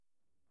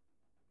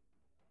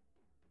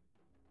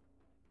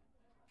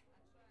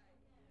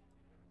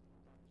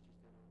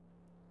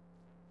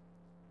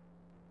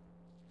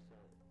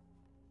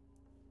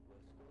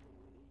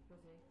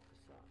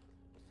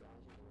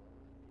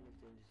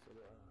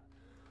little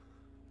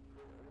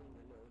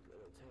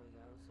terrace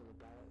house on the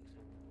barracks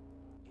and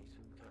get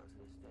some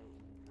council estate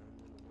and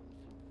London and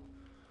some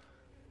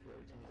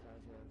little 10,000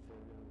 and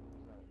feel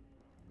Liverpool's like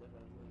never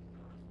had working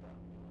class, but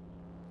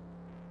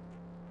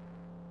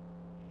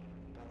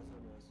by the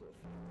time I was sort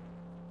of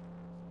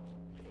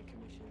getting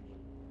commissioned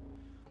and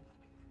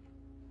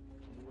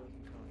the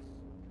working class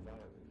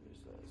environment was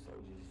like a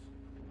soldier's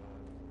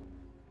environment.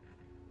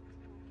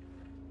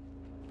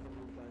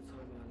 Probably by the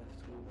time I left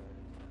school though,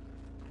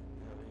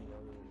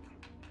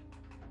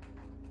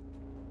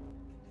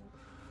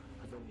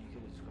 I don't think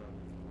you could describe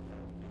it.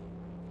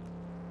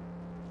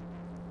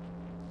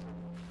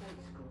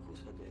 Of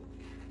course I did.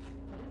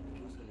 Of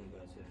course I did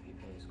go to a few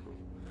plays school.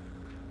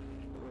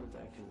 I wanted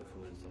that I couldn't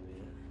afford something,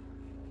 yeah.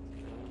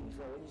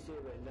 So when you see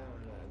it written down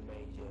like a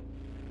major in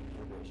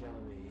the British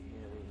Army,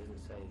 you know what I mean, it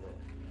doesn't say that,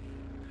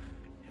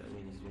 you know what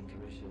I mean, he's been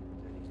commissioned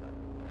and he's like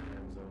a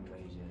hands-on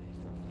major.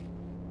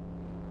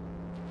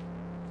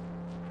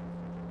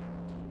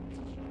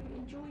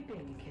 Enjoy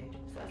being a kid.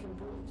 So that's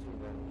important to me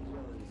though, as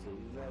well, you see,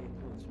 it's very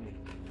important to me,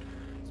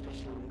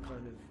 especially the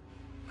kind of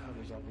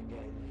coverage I've been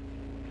getting.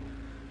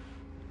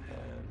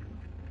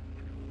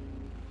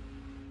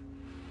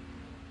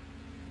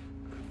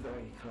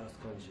 Very class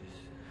conscious.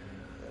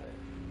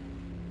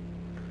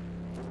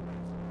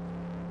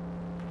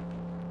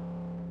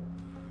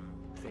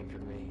 Think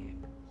of me,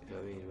 you know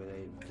what I mean, when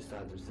they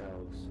decide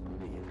themselves on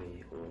meeting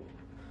me, or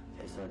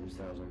they decide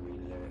themselves on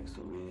reading lyrics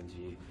or reading an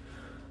interview.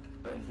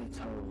 But if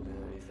they're told,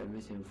 if they're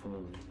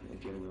misinformed and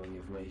given the wrong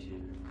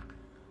information,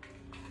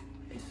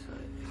 it's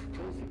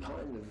kind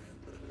of,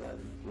 like,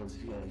 once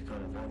again, it's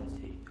kind of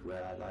vanity,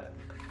 where I like,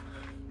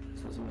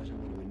 it's not so much I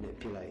want to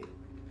manipulate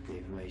the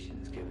information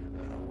that's given,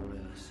 but I want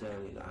to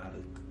certainly like, have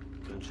a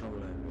control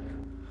over it.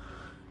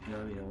 You know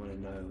what I mean? I want to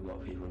know what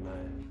people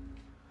know.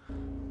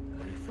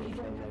 And if you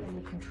don't have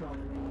any control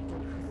over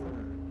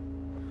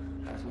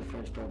it. That's what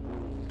French dog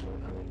rules,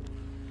 I mean.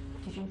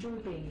 Did you enjoy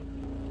being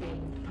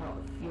part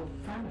of your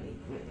family,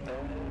 really?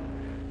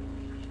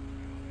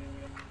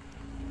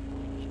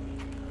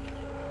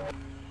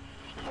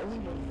 I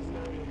wouldn't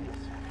know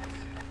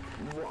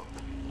what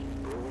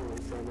all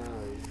this I know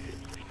is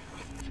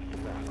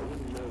that I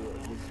wouldn't know what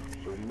this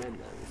was meant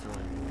at the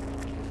time.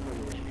 It's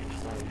probably the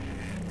same.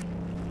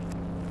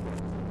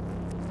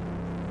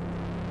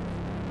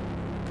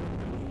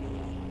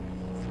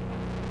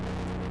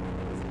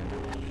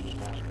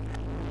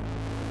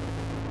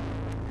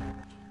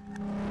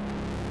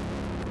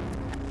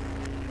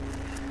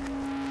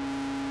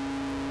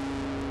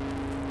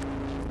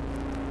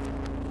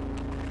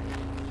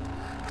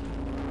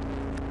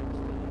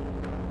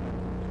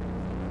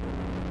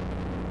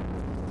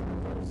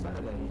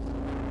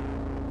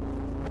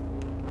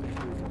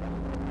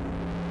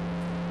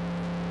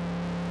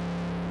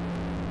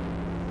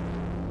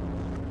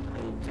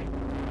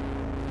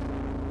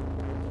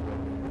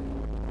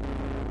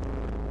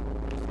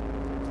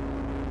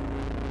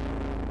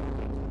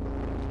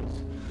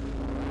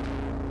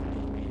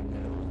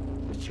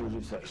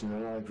 Section of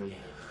the library.